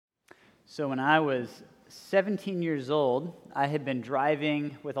So when I was 17 years old, I had been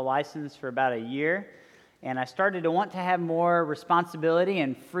driving with a license for about a year, and I started to want to have more responsibility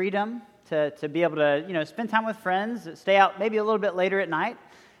and freedom to be able to, spend time with friends, stay out maybe a little bit later at night.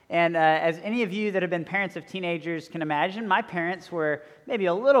 And as any of you that have been parents of teenagers can imagine, my parents were maybe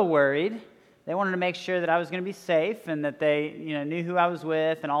a little worried. They wanted to make sure that I was going to be safe and that they, knew who I was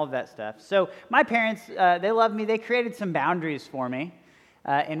with and all of that stuff. So my parents, they loved me. They created some boundaries for me.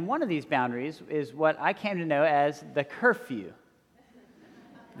 And one of these boundaries is what I came to know as the curfew.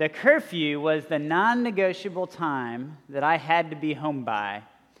 The curfew was the non-negotiable time that I had to be home by.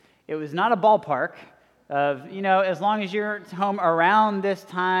 It was not a ballpark of, as long as you're home around this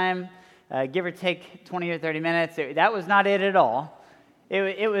time, give or take 20 or 30 minutes. That was not it at all.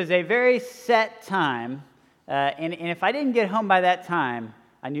 It was a very set time, and if I didn't get home by that time,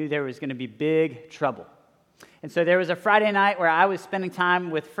 I knew there was going to be big trouble. And so there was a Friday night where I was spending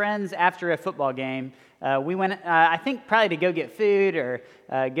time with friends after a football game. We went, I think, probably to go get food or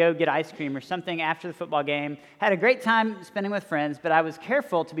go get ice cream or something after the football game. Had a great time spending with friends, but I was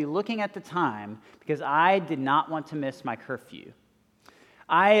careful to be looking at the time because I did not want to miss my curfew.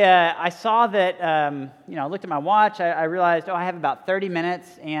 I saw that, I looked at my watch. I realized, I have about 30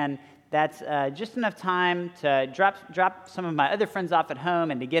 minutes, and that's just enough time to drop some of my other friends off at home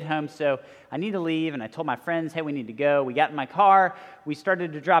and to get home, so I need to leave. And I told my friends, hey, we need to go. We got in my car. We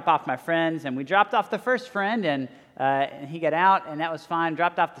started to drop off my friends, and we dropped off the first friend, and he got out, and that was fine.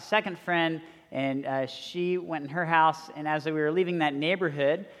 Dropped off the second friend, and she went in her house. And as we were leaving that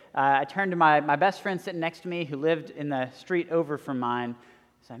neighborhood, I turned to my best friend sitting next to me who lived in the street over from mine.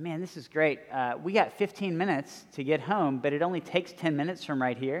 I said, man, this is great. We got 15 minutes to get home, but it only takes 10 minutes from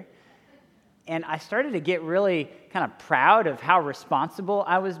right here. And I started to get really kind of proud of how responsible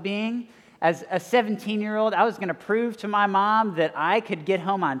I was being. As a 17-year-old, I was going to prove to my mom that I could get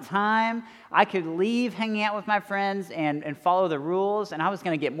home on time, I could leave hanging out with my friends and follow the rules, and I was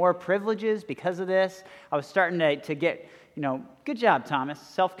going to get more privileges because of this. I was starting to get, good job, Thomas,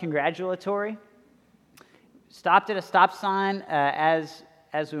 self-congratulatory. Stopped at a stop sign as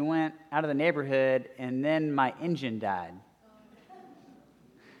we went out of the neighborhood, and then my engine died.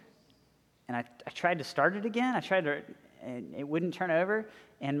 And I tried to start it again. And it wouldn't turn over.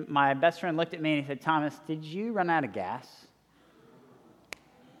 And my best friend looked at me and he said, Thomas, did you run out of gas?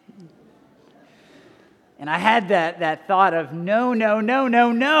 And I had that thought of,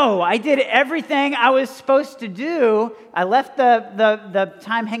 no. I did everything I was supposed to do. I left the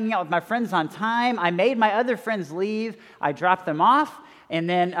time hanging out with my friends on time. I made my other friends leave. I dropped them off. And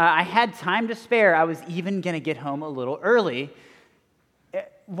then I had time to spare. I was even going to get home a little early.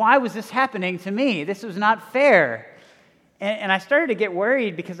 Why was this happening to me? This was not fair. And I started to get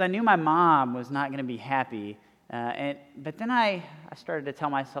worried because I knew my mom was not going to be happy. But then I started to tell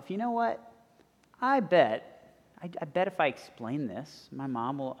myself, you know what? I bet if I explain this, my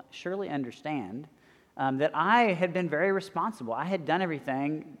mom will surely understand that I had been very responsible. I had done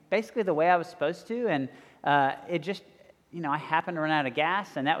everything basically the way I was supposed to, and it just, I happened to run out of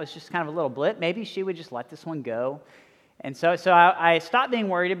gas, and that was just kind of a little blip. Maybe she would just let this one go. And so I stopped being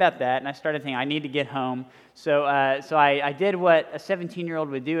worried about that, and I started thinking, I need to get home. So I did what a 17-year-old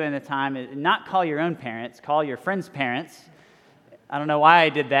would do in the time, not call your own parents, call your friends' parents. I don't know why I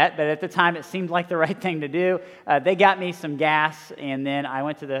did that, but at the time it seemed like the right thing to do. They got me some gas, and then I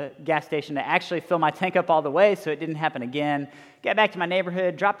went to the gas station to actually fill my tank up all the way so it didn't happen again. Got back to my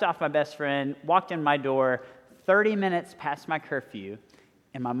neighborhood, dropped off my best friend, walked in my door, 30 minutes past my curfew,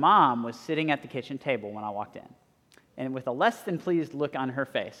 and my mom was sitting at the kitchen table when I walked in, and with a less than pleased look on her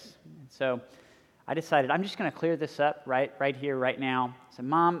face. So I decided I'm just going to clear this up right here, right now. I said,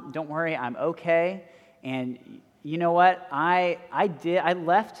 Mom, don't worry, I'm okay. And you know what? I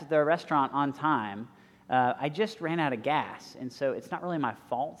left the restaurant on time. I just ran out of gas, and so it's not really my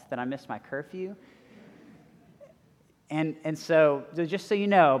fault that I missed my curfew. And so just so you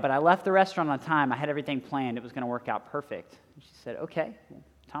know, but I left the restaurant on time. I had everything planned. It was going to work out perfect. And she said, okay, well,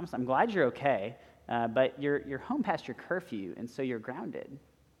 Thomas, I'm glad you're okay, but you're home past your curfew, and so you're grounded.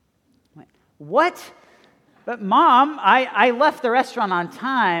 I went, what? But Mom, I left the restaurant on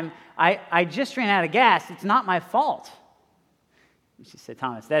time. I just ran out of gas. It's not my fault. And she said,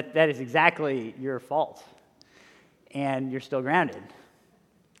 Thomas, that is exactly your fault, and you're still grounded.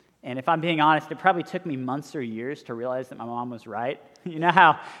 And if I'm being honest, it probably took me months or years to realize that my mom was right. You know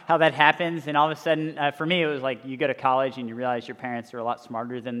how that happens? And all of a sudden, for me, it was like you go to college and you realize your parents are a lot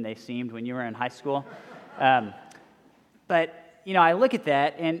smarter than they seemed when you were in high school. But I look at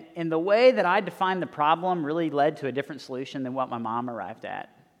that, and the way that I defined the problem really led to a different solution than what my mom arrived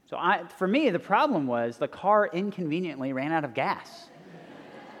at. So for me, the problem was the car inconveniently ran out of gas.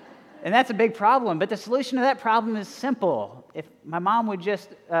 And that's a big problem, but the solution to that problem is simple. If my mom would just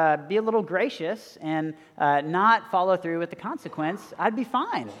be a little gracious and not follow through with the consequence, I'd be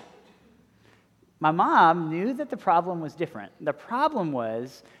fine. My mom knew that the problem was different. The problem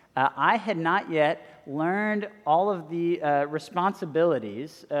was I had not yet learned all of the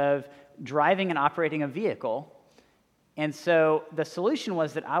responsibilities of driving and operating a vehicle. And so the solution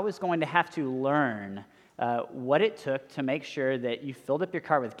was that I was going to have to learn what it took to make sure that you filled up your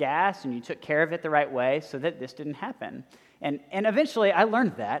car with gas and you took care of it the right way so that this didn't happen. And eventually I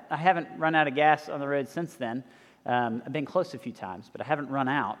learned that. I haven't run out of gas on the road since then. I've been close a few times, but I haven't run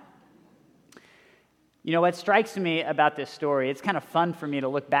out. You know, what strikes me about this story, it's kind of fun for me to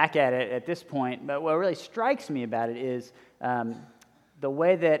look back at it at this point, but what really strikes me about it is the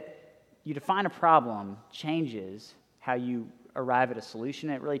way that you define a problem changes how you arrive at a solution.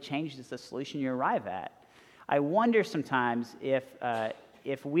 It really changes the solution you arrive at. I wonder sometimes if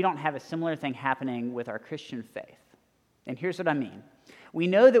we don't have a similar thing happening with our Christian faith. And here's what I mean. We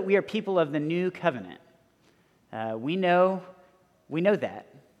know that we are people of the new covenant. We know that.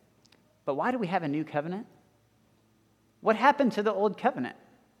 But why do we have a new covenant? What happened to the old covenant?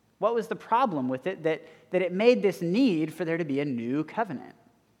 What was the problem with it that it made this need for there to be a new covenant?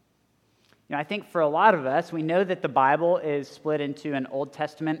 You know, I think for a lot of us, we know that the Bible is split into an Old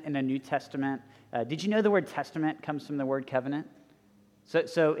Testament and a New Testament. Did you know the word testament comes from the word covenant?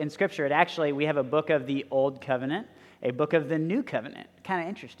 So in Scripture, we have a book of the Old Covenant, a book of the New Covenant. Kind of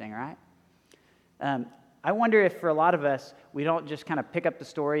interesting, right? I wonder if for a lot of us, we don't just kind of pick up the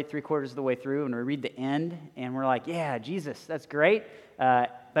story 3/4 of the way through and we read the end and we're like, yeah, Jesus, that's great.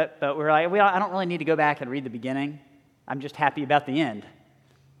 But we're like, I don't really need to go back and read the beginning. I'm just happy about the end.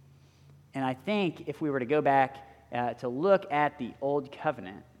 And I think if we were to go back to look at the Old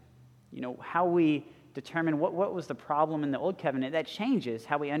Covenant, you know, how we determine what was the problem in the Old Covenant, that changes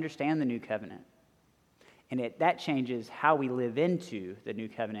how we understand the New Covenant. And that changes how we live into the New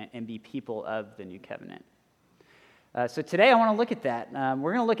Covenant and be people of the New Covenant. So today I want to look at that.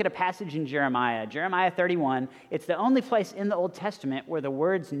 We're going to look at a passage in Jeremiah 31. It's the only place in the Old Testament where the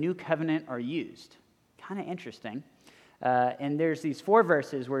words New Covenant are used. Kind of interesting. And there's these 4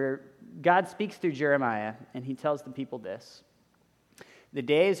 verses where God speaks through Jeremiah, and he tells the people this. The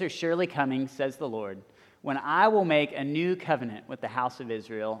days are surely coming, says the Lord, when I will make a new covenant with the house of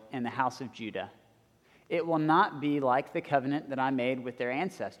Israel and the house of Judah. It will not be like the covenant that I made with their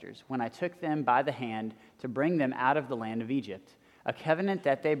ancestors when I took them by the hand to bring them out of the land of Egypt, a covenant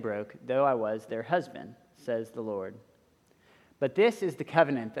that they broke, though I was their husband, says the Lord. But this is the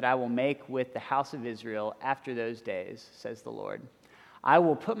covenant that I will make with the house of Israel after those days, says the Lord. I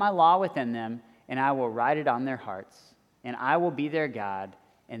will put my law within them, and I will write it on their hearts, and I will be their God,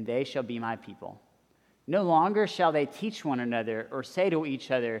 and they shall be my people. No longer shall they teach one another or say to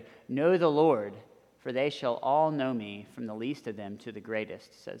each other, know the Lord, for they shall all know me, from the least of them to the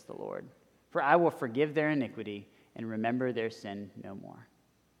greatest, says the Lord. For I will forgive their iniquity and remember their sin no more.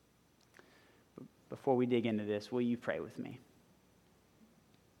 Before we dig into this, will you pray with me?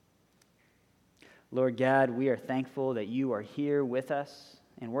 Lord God, we are thankful that you are here with us,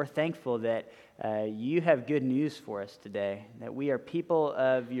 and we're thankful that you have good news for us today, that we are people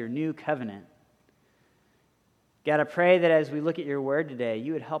of your new covenant. God, I pray that as we look at your word today,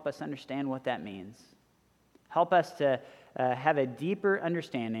 you would help us understand what that means. Help us to have a deeper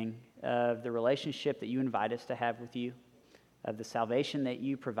understanding of the relationship that you invite us to have with you, of the salvation that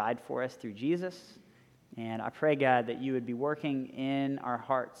you provide for us through Jesus. And I pray, God, that you would be working in our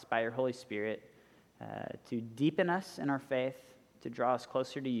hearts by your Holy Spirit to deepen us in our faith, to draw us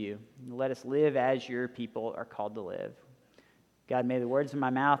closer to you. Let us live as your people are called to live. God, may the words of my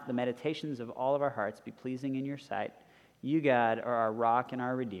mouth, the meditations of all of our hearts be pleasing in your sight. You, God, are our rock and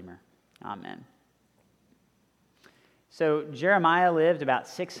our Redeemer. Amen. So Jeremiah lived about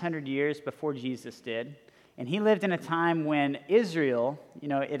 600 years before Jesus did, and he lived in a time when Israel,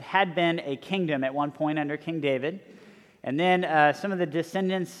 it had been a kingdom at one point under King David. And then some of the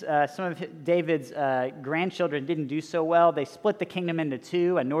descendants, some of David's grandchildren didn't do so well. They split the kingdom into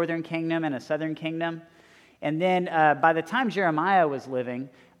 2, a northern kingdom and a southern kingdom. And then by the time Jeremiah was living,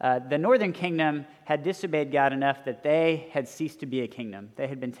 the northern kingdom had disobeyed God enough that they had ceased to be a kingdom. They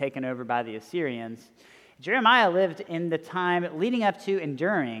had been taken over by the Assyrians. Jeremiah lived in the time leading up to and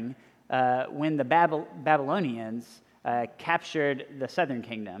during when the Babylonians captured the southern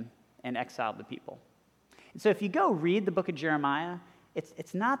kingdom and exiled the people. And so if you go read the book of Jeremiah,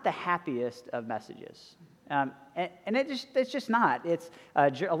 it's not the happiest of messages. And it's just not. It's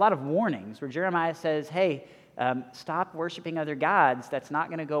a lot of warnings where Jeremiah says, hey, stop worshiping other gods. That's not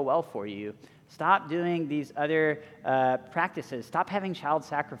going to go well for you. Stop doing these other practices. Stop having child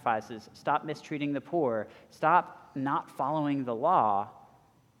sacrifices. Stop mistreating the poor. Stop not following the law.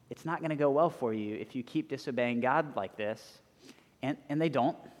 It's not going to go well for you if you keep disobeying God like this. And they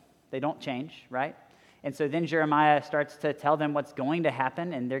don't. They don't change, right? And so then Jeremiah starts to tell them what's going to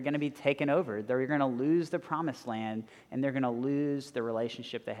happen, and they're going to be taken over. They're going to lose the promised land, and they're going to lose the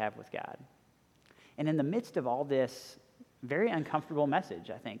relationship they have with God. And in the midst of all this very uncomfortable message,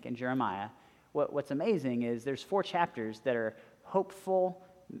 I think, in Jeremiah, what's amazing is there's 4 chapters that are hopeful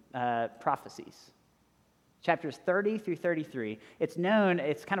prophecies. Chapters 30 through 33. It's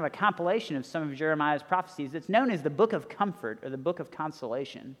kind of a compilation of some of Jeremiah's prophecies. It's known as the Book of Comfort or the Book of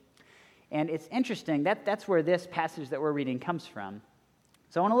Consolation. And it's interesting, that's where this passage that we're reading comes from.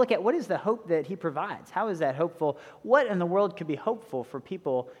 So I want to look at what is the hope that he provides. How is that hopeful? What in the world could be hopeful for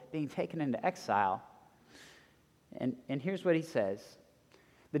people being taken into exile? And here's what he says.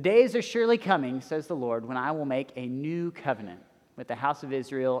 The days are surely coming, says the Lord, when I will make a new covenant with the house of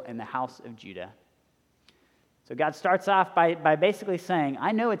Israel and the house of Judah. So God starts off by basically saying,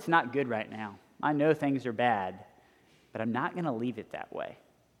 I know it's not good right now. I know things are bad, but I'm not going to leave it that way.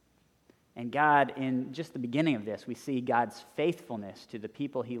 And God, in just the beginning of this, we see God's faithfulness to the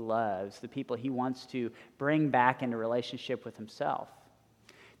people he loves, the people he wants to bring back into relationship with himself.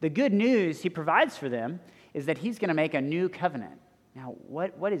 The good news he provides for them is that he's going to make a new covenant. Now,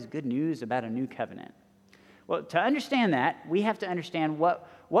 what is good news about a new covenant? Well, to understand that, we have to understand what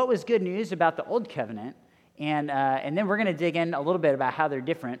was good news about the old covenant, and then we're going to dig in a little bit about how they're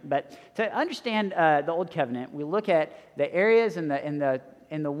different. But to understand the old covenant, we look at the areas in the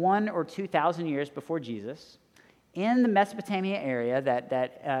 1,000 or 2,000 years before Jesus, in the Mesopotamia area,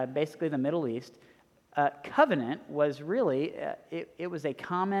 that basically the Middle East. Covenant was really it was a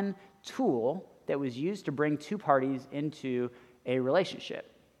common tool that was used to bring 2 parties into a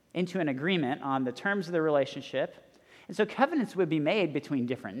relationship, into an agreement on the terms of the relationship. And so covenants would be made between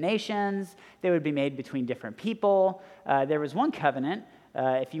different nations. They would be made between different people. There was one covenant,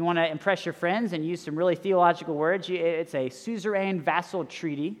 if you want to impress your friends and use some really theological words, it's a suzerain vassal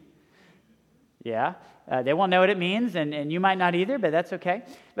treaty. Yeah, they won't know what it means, and you might not either, but that's okay.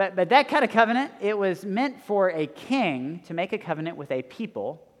 But that kind of covenant, it was meant for a king to make a covenant with a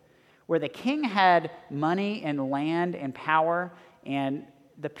people where the king had money and land and power, and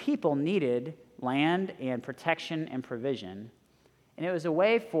the people needed land and protection and provision. And it was a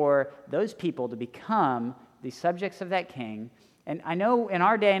way for those people to become the subjects of that king. And I know in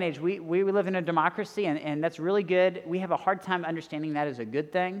our day and age, we live in a democracy, and that's really good. We have a hard time understanding that as a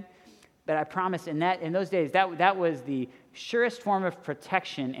good thing. But I promise in those days, that was the surest form of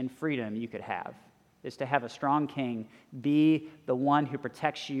protection and freedom you could have, is to have a strong king be the one who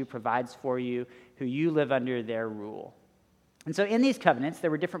protects you, provides for you, who you live under their rule. And so in these covenants, there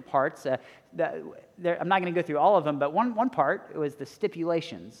were different parts. I'm not going to go through all of them, but one part was the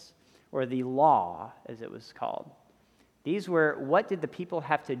stipulations, or the law, as it was called. These were, what did the people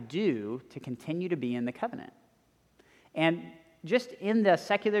have to do to continue to be in the covenant? And just in the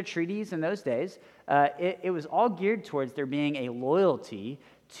secular treaties in those days, it was all geared towards there being a loyalty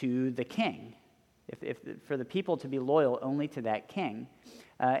to the king, if for the people to be loyal only to that king.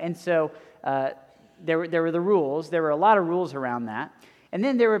 And so there were the rules. There were a lot of rules around that. And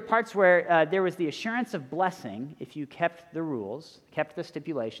then there were parts where there was the assurance of blessing if you kept the rules, kept the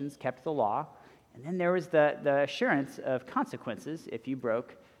stipulations, kept the law. And then there was the assurance of consequences if you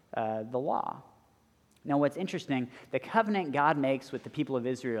broke the law. Now, what's interesting, the covenant God makes with the people of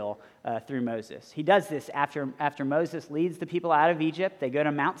Israel through Moses. He does this after Moses leads the people out of Egypt. They go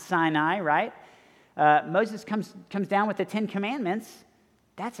to Mount Sinai, right? Moses comes down with the 10 Commandments.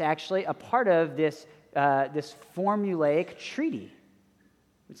 That's actually a part of this formulaic treaty.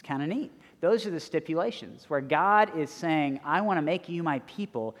 It's kind of neat. Those are the stipulations where God is saying, I want to make you my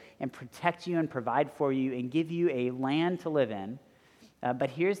people and protect you and provide for you and give you a land to live in. But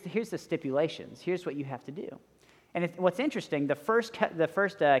here's the stipulations. Here's what you have to do. And what's interesting, the first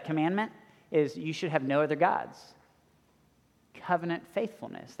commandment is you should have no other gods. Covenant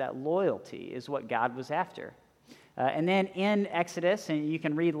faithfulness, that loyalty is what God was after. And then in Exodus, and you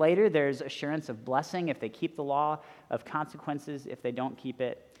can read later, there's assurance of blessing if they keep the law, of consequences if they don't keep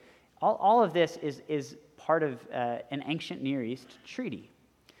it. All of this is part of an ancient Near East treaty.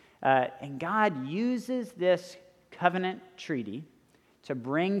 And God uses this covenant treaty to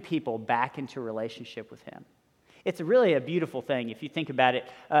bring people back into relationship with him. It's really a beautiful thing if you think about it.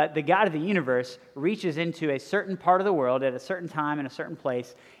 The God of the universe reaches into a certain part of the world at a certain time in a certain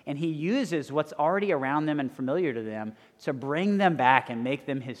place, and he uses what's already around them and familiar to them to bring them back and make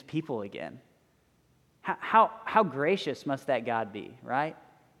them his people again. How gracious must that God be, right?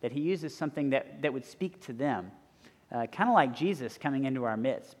 that he uses something that would speak to them, kind of like Jesus coming into our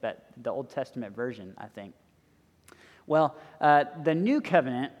midst, but the Old Testament version, I think. Well, the new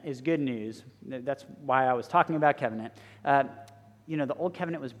covenant is good news. That's why I was talking about covenant. The old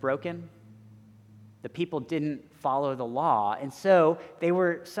covenant was broken. The people didn't follow the law, and so they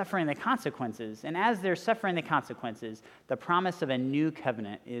were suffering the consequences. And as they're suffering the consequences, the promise of a new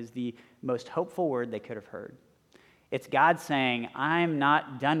covenant is the most hopeful word they could have heard. It's God saying, I'm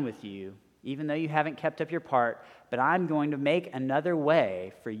not done with you, even though you haven't kept up your part, but I'm going to make another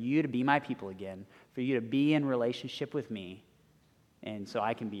way for you to be my people again, for you to be in relationship with me, and so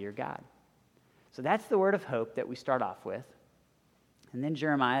I can be your God. So that's the word of hope that we start off with. And then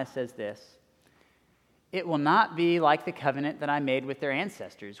Jeremiah says this, it will not be like the covenant that I made with their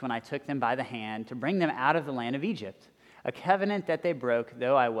ancestors when I took them by the hand to bring them out of the land of Egypt, a covenant that they broke,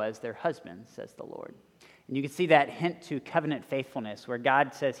 though I was their husband, says the Lord. And you can see that hint to covenant faithfulness, where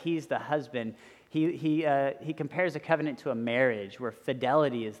God says he's the husband. He compares a covenant to a marriage, where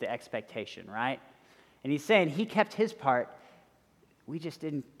fidelity is the expectation, right? And he's saying he kept his part, we just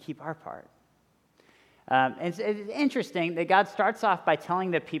didn't keep our part. And it's interesting that God starts off by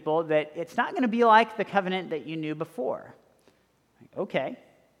telling the people that it's not going to be like the covenant that you knew before. Okay,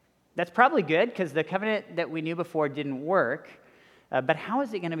 that's probably good because the covenant that we knew before didn't work, but how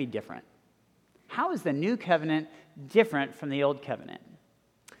is it going to be different? How is the new covenant different from the old covenant?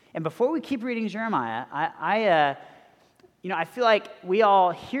 And before we keep reading Jeremiah, I feel like we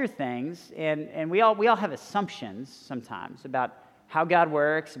all hear things and we all have assumptions sometimes about how God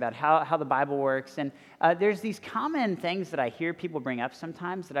works, about how the Bible works. And there's these common things that I hear people bring up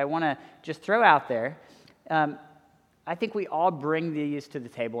sometimes that I want to just throw out there. I think we all bring these to the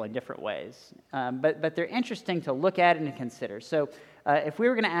table in different ways, but they're interesting to look at and to consider. So if we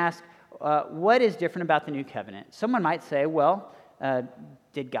were going to ask, what is different about the new covenant? Someone might say, well,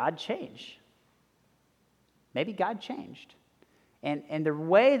 did God change? Maybe God changed. And the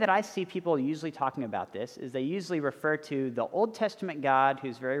way that I see people usually talking about this is they usually refer to the Old Testament God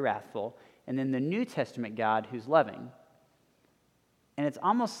who's very wrathful, and then the New Testament God who's loving. And it's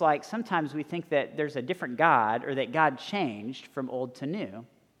almost like sometimes we think that there's a different God or that God changed from old to new.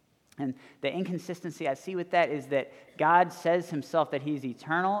 And the inconsistency I see with that is that God says himself that he's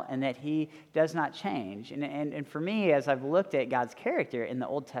eternal and that he does not change. And for me, as I've looked at God's character in the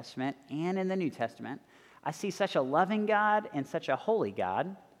Old Testament and in the New Testament, I see such a loving God and such a holy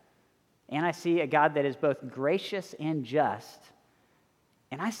God. And I see a God that is both gracious and just.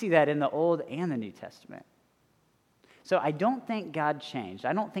 And I see that in the Old and the New Testament. So I don't think God changed.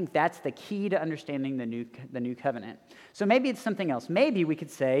 I don't think that's the key to understanding the new covenant. So maybe it's something else. Maybe we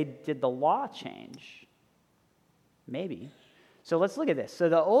could say, did the law change? Maybe. So let's look at this. So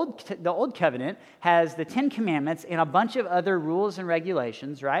the old covenant has the 10 Commandments and a bunch of other rules and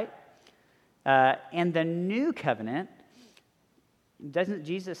regulations, right? And the new covenant, doesn't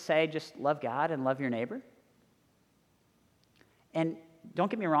Jesus say just love God and love your neighbor? And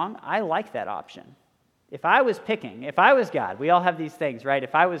don't get me wrong, I like that option. If I was God, we all have these things, right?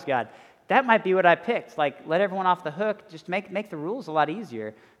 If I was God, that might be what I picked. Like, let everyone off the hook, just make the rules a lot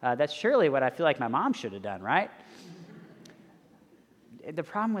easier. That's surely what I feel like my mom should have done, right? The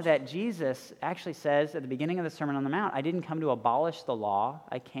problem with that, Jesus actually says at the beginning of the Sermon on the Mount, I didn't come to abolish the law,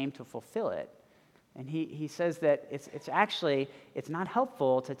 I came to fulfill it. And he says that it's not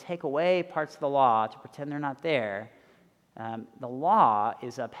helpful to take away parts of the law to pretend they're not there. The law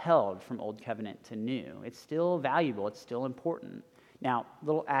is upheld from Old Covenant to New. It's still valuable. It's still important. Now,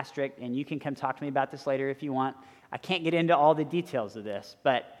 little asterisk, and you can come talk to me about this later if you want. I can't get into all the details of this,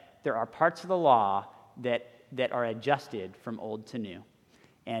 but there are parts of the law that are adjusted from old to new.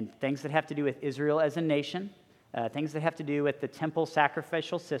 And things that have to do with Israel as a nation, things that have to do with the temple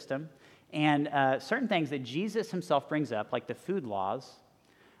sacrificial system, and certain things that Jesus himself brings up, like the food laws.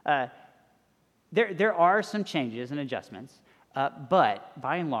 There are some changes and adjustments, but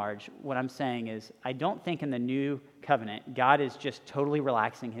by and large, what I'm saying is I don't think in the new covenant God is just totally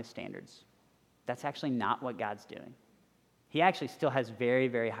relaxing his standards. That's actually not what God's doing. He actually still has very,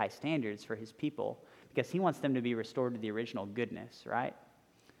 very high standards for his people because he wants them to be restored to the original goodness, right?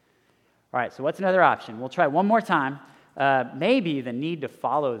 All right, so what's another option? We'll try one more time. Maybe the need to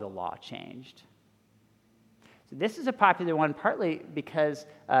follow the law changed. So this is a popular one, partly because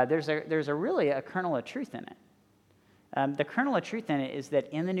there's really a kernel of truth in it. The kernel of truth in it is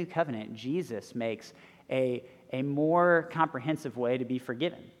that in the new covenant, Jesus makes a more comprehensive way to be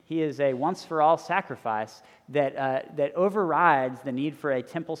forgiven. He is a once-for-all sacrifice that overrides the need for a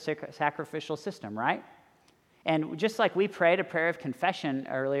temple sacrificial system, right? And just like we prayed a prayer of confession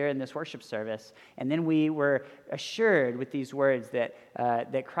earlier in this worship service, and then we were assured with these words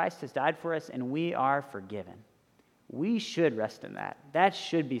that Christ has died for us and we are forgiven. We should rest in that. That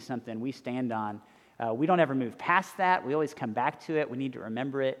should be something we stand on. We don't ever move past that. We always come back to it. We need to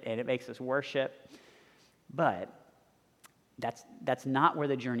remember it, and it makes us worship. But that's not where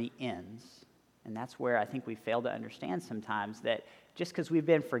the journey ends. And that's where I think we fail to understand sometimes that just because we've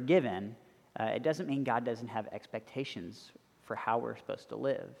been forgiven, it doesn't mean God doesn't have expectations for how we're supposed to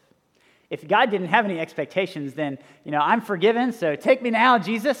live. If God didn't have any expectations, then, I'm forgiven, so take me now,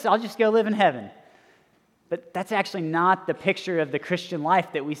 Jesus, I'll just go live in heaven. But that's actually not the picture of the Christian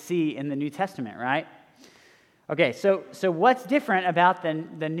life that we see in the New Testament, right? Okay, so what's different about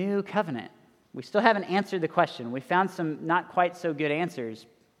the new covenant? We still haven't answered the question. We found some not quite so good answers.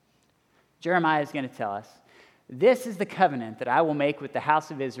 Jeremiah is going to tell us, "This is the covenant that I will make with the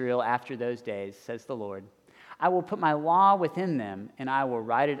house of Israel after those days, says the Lord. I will put my law within them, and I will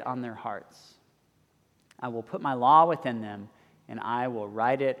write it on their hearts. I will put my law within them, and I will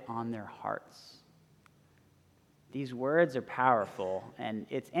write it on their hearts." These words are powerful, and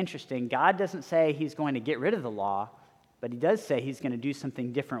it's interesting. God doesn't say he's going to get rid of the law, but he does say he's going to do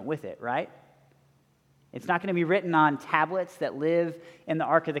something different with it, right? It's not going to be written on tablets that live in the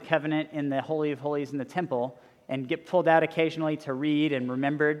Ark of the Covenant in the Holy of Holies in the temple and get pulled out occasionally to read and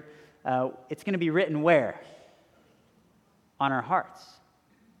remembered. It's going to be written where? On our hearts.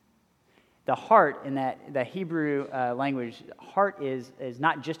 The heart in the Hebrew language, heart is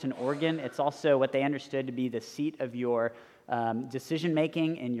not just an organ. It's also what they understood to be the seat of your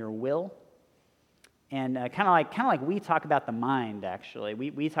decision-making and your will. And kind of like we talk about the mind, actually.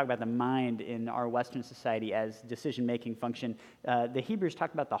 We talk about the mind in our Western society as decision-making function. The Hebrews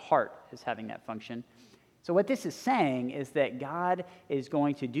talk about the heart as having that function. So what this is saying is that God is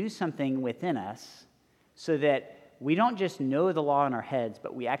going to do something within us so that we don't just know the law in our heads,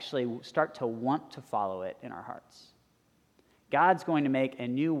 but we actually start to want to follow it in our hearts. God's going to make a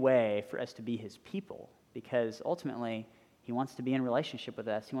new way for us to be his people because ultimately he wants to be in relationship with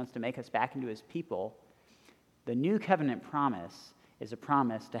us. He wants to make us back into his people. The new covenant promise is a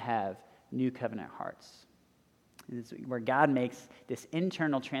promise to have new covenant hearts. It's where God makes this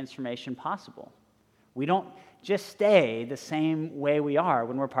internal transformation possible. We don't just stay the same way we are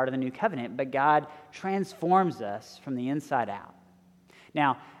when we're part of the new covenant, but God transforms us from the inside out.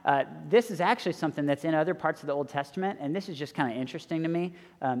 Now, this is actually something that's in other parts of the Old Testament, and this is just kind of interesting to me.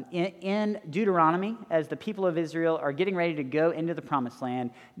 In Deuteronomy, as the people of Israel are getting ready to go into the Promised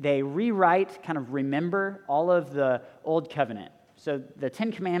Land, they rewrite, kind of remember all of the Old Covenant. So the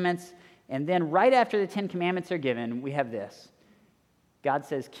Ten Commandments, and then right after the Ten Commandments are given, we have this. God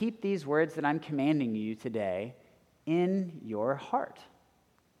says, "Keep these words that I'm commanding you today in your heart."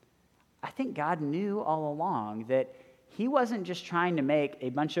 I think God knew all along that he wasn't just trying to make a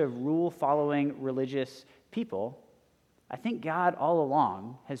bunch of rule-following religious people. I think God all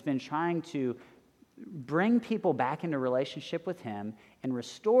along has been trying to bring people back into relationship with him and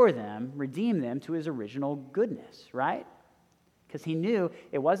restore them, redeem them to his original goodness, right? Because he knew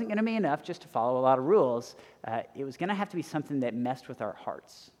it wasn't going to be enough just to follow a lot of rules. It was going to have to be something that messed with our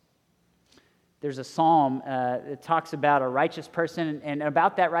hearts. There's a psalm that talks about a righteous person, and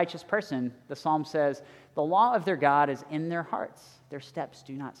about that righteous person, the psalm says, "The law of their God is in their hearts. Their steps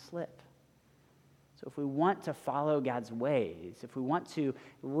do not slip." So if we want to follow God's ways, if we want to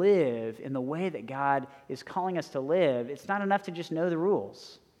live in the way that God is calling us to live, it's not enough to just know the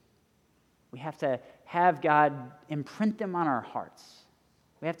rules. We have to have God imprint them on our hearts.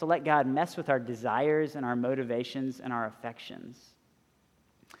 We have to let God mess with our desires and our motivations and our affections.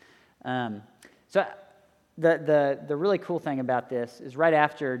 So the really cool thing about this is right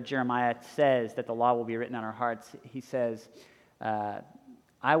after Jeremiah says that the law will be written on our hearts, he says,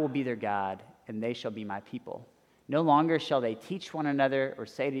 "I will be their God, and they shall be my people. No longer shall they teach one another or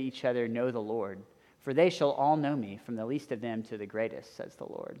say to each other, 'Know the Lord,' for they shall all know me, from the least of them to the greatest, says the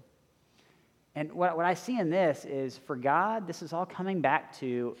Lord." And what I see in this is, for God, this is all coming back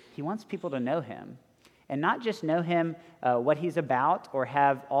to, he wants people to know him. And not just know him, what he's about, or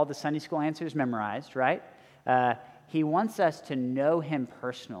have all the Sunday school answers memorized, right? He wants us to know him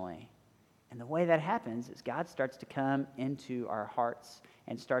personally. And the way that happens is God starts to come into our hearts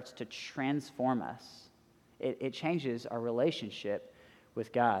and starts to transform us. It changes our relationship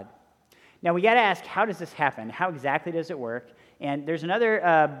with God. Now, we got to ask, how does this happen? How exactly does it work? And there's another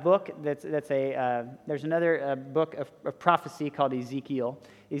book there's another book of prophecy called Ezekiel.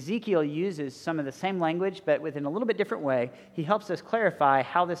 Ezekiel uses some of the same language, but within a little bit different way. He helps us clarify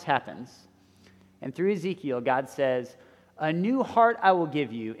how this happens. And through Ezekiel, God says, "A new heart I will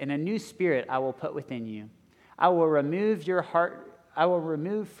give you, and a new spirit I will put within you. I will remove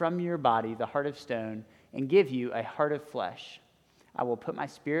from your body the heart of stone and give you a heart of flesh. I will put my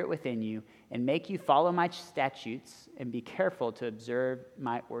spirit within you and make you follow my statutes and be careful to observe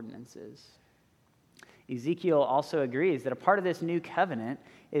my ordinances. Ezekiel also agrees that a part of this new covenant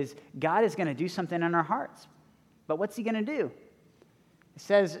is God is going to do something in our hearts. But what's he going to do? It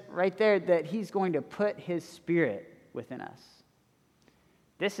says right there that he's going to put his spirit within us.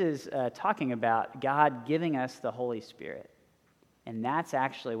 This is talking about God giving us the Holy Spirit. And that's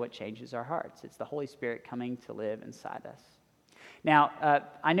actually what changes our hearts. It's the Holy Spirit coming to live inside us. Now,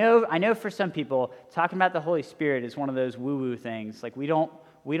 I know for some people, talking about the Holy Spirit is one of those woo-woo things. Like we don't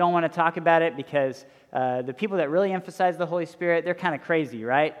want to talk about it because the people that really emphasize the Holy Spirit, they're kind of crazy,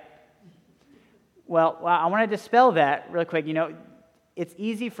 right? Well, I want to dispel that real quick. It's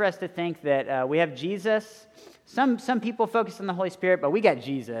easy for us to think that we have Jesus. Some people focus on the Holy Spirit, but we got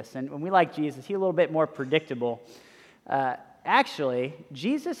Jesus, and when we like Jesus, he's a little bit more predictable. Actually,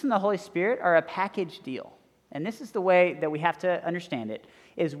 Jesus and the Holy Spirit are a package deal. And this is the way that we have to understand it,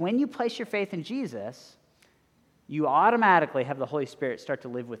 is when you place your faith in Jesus, you automatically have the Holy Spirit start to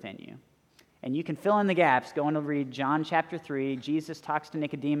live within you. And you can fill in the gaps. Go on to read John chapter 3. Jesus talks to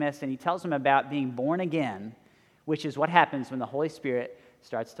Nicodemus, and he tells him about being born again, which is what happens when the Holy Spirit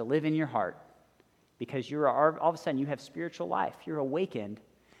starts to live in your heart. Because all of a sudden you have spiritual life. You're awakened,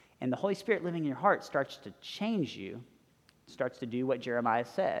 and the Holy Spirit living in your heart starts to change you, starts to do what Jeremiah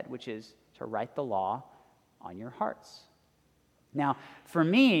said, which is to write the law on your hearts. Now, for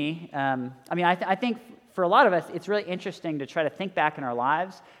me, I think for a lot of us, it's really interesting to try to think back in our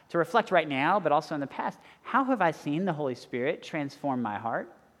lives, to reflect right now, but also in the past. How have I seen the Holy Spirit transform my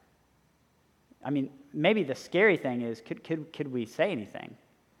heart? Maybe the scary thing is, could we say anything?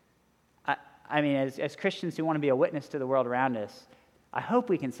 As Christians who want to be a witness to the world around us, I hope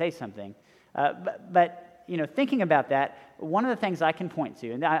we can say something. But thinking about that, one of the things I can point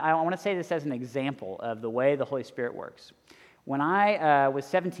to, and I want to say this as an example of the way the Holy Spirit works. When I was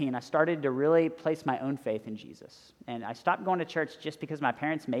 17, I started to really place my own faith in Jesus. And I stopped going to church just because my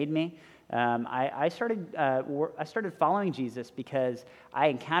parents made me. I started following Jesus because I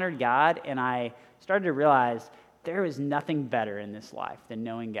encountered God, and I started to realize there is nothing better in this life than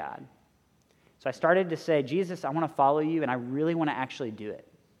knowing God. So I started to say, Jesus, I want to follow you, and I really want to actually do it.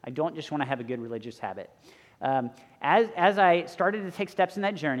 I don't just want to have a good religious habit. As I started to take steps in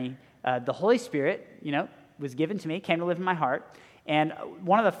that journey, the Holy Spirit, was given to me, came to live in my heart. And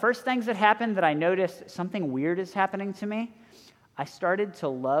one of the first things that happened that I noticed something weird is happening to me, I started to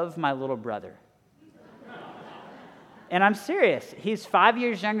love my little brother. And I'm serious. He's 5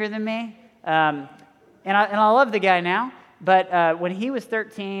 years younger than me. And I love the guy now. But when he was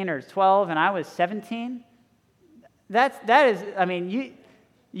 13 or 12 and I was 17,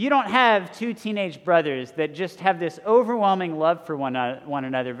 you don't have two teenage brothers that just have this overwhelming love for one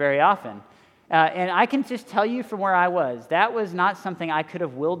another very often. And I can just tell you from where I was, that was not something I could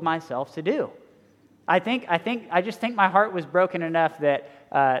have willed myself to do. I just think my heart was broken enough that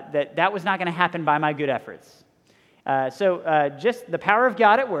that was not going to happen by my good efforts. So just the power of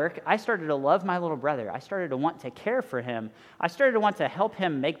God at work, I started to love my little brother. I started to want to care for him. I started to want to help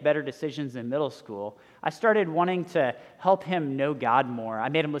him make better decisions in middle school. I started wanting to help him know God more. I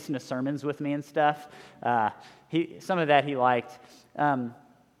made him listen to sermons with me and stuff. Some of that he liked.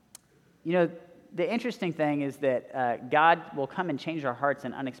 The interesting thing is that God will come and change our hearts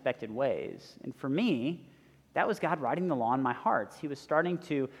in unexpected ways. And for me, that was God writing the law in my heart. He was starting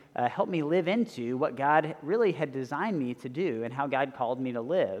to help me live into what God really had designed me to do and how God called me to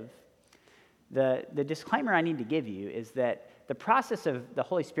live. The disclaimer I need to give you is that the process of the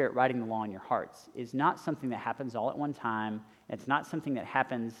Holy Spirit writing the law in your hearts is not something that happens all at one time. It's not something that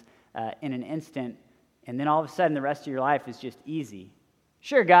happens in an instant, and then all of a sudden the rest of your life is just easy.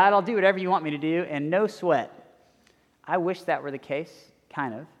 Sure, God, I'll do whatever you want me to do, and no sweat. I wish that were the case,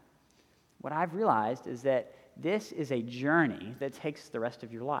 kind of. What I've realized is that this is a journey that takes the rest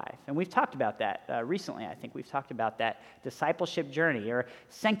of your life. And we've talked about that recently, I think. We've talked about that discipleship journey, or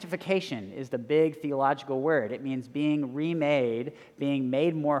sanctification is the big theological word. It means being remade, being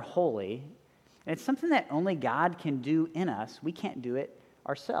made more holy. And it's something that only God can do in us. We can't do it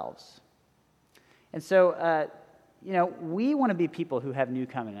ourselves. And so, we want to be people who have new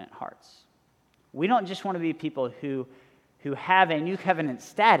covenant hearts. We don't just want to be people who have a new covenant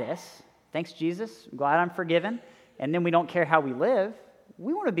status. Thanks, Jesus. I'm glad I'm forgiven. And then we don't care how we live.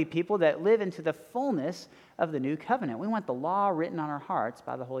 We want to be people that live into the fullness of the new covenant. We want the law written on our hearts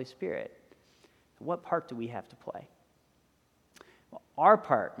by the Holy Spirit. What part do we have to play? Well, our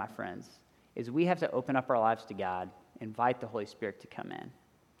part, my friends, is we have to open up our lives to God, invite the Holy Spirit to come in.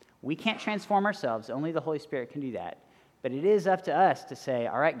 We can't transform ourselves. Only the Holy Spirit can do that. But it is up to us to say,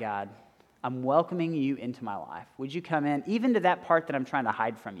 all right, God, I'm welcoming you into my life. Would you come in, even to that part that I'm trying to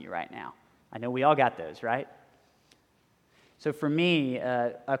hide from you right now? I know we all got those, right? So for me,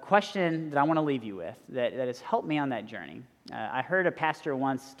 a question that I want to leave you with that has helped me on that journey. I heard a pastor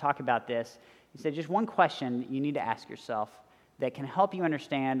once talk about this. He said, just one question you need to ask yourself that can help you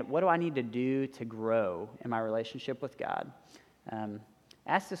understand, what do I need to do to grow in my relationship with God?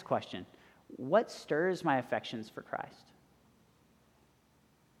 Ask this question: what stirs my affections for Christ?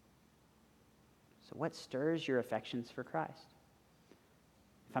 So what stirs your affections for Christ?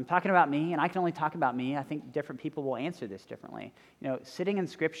 If I'm talking about me, and I can only talk about me, I think different people will answer this differently. Sitting in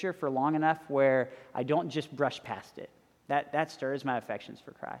Scripture for long enough where I don't just brush past it, that stirs my affections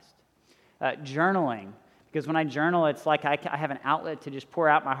for Christ. Journaling, because when I journal, it's like I have an outlet to just pour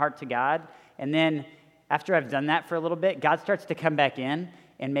out my heart to God, and then after I've done that for a little bit, God starts to come back in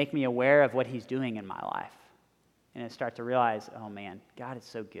and make me aware of what he's doing in my life. And I start to realize, oh man, God is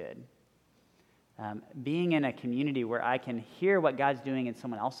so good. Being in a community where I can hear what God's doing in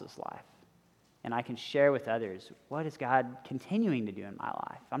someone else's life, and I can share with others, what is God continuing to do in my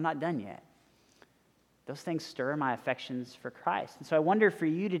life? I'm not done yet. Those things stir my affections for Christ. And so I wonder for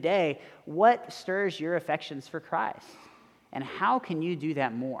you today, what stirs your affections for Christ? And how can you do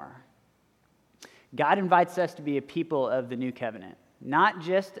that more? God invites us to be a people of the new covenant, not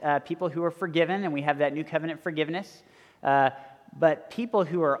just people who are forgiven, and we have that new covenant forgiveness, but people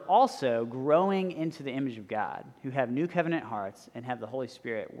who are also growing into the image of God, who have new covenant hearts and have the Holy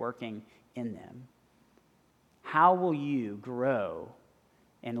Spirit working in them. How will you grow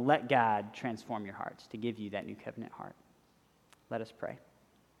and let God transform your hearts to give you that new covenant heart? Let us pray.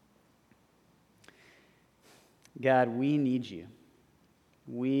 God, we need you.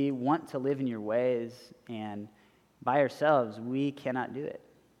 We want to live in your ways, and by ourselves, we cannot do it.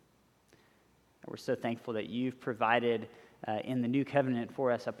 We're so thankful that you've provided in the new covenant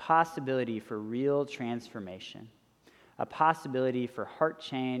for us a possibility for real transformation, a possibility for heart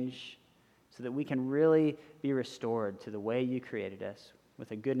change so that we can really be restored to the way you created us with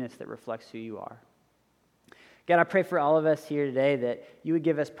a goodness that reflects who you are. God, I pray for all of us here today that you would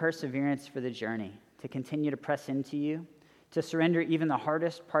give us perseverance for the journey, to continue to press into you, to surrender even the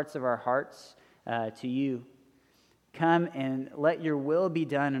hardest parts of our hearts to you. Come and let your will be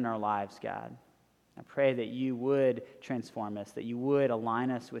done in our lives, God. I pray that you would transform us, that you would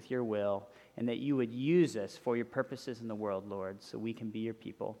align us with your will, and that you would use us for your purposes in the world, Lord, so we can be your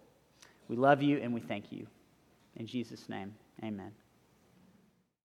people. We love you and we thank you. In Jesus' name, amen.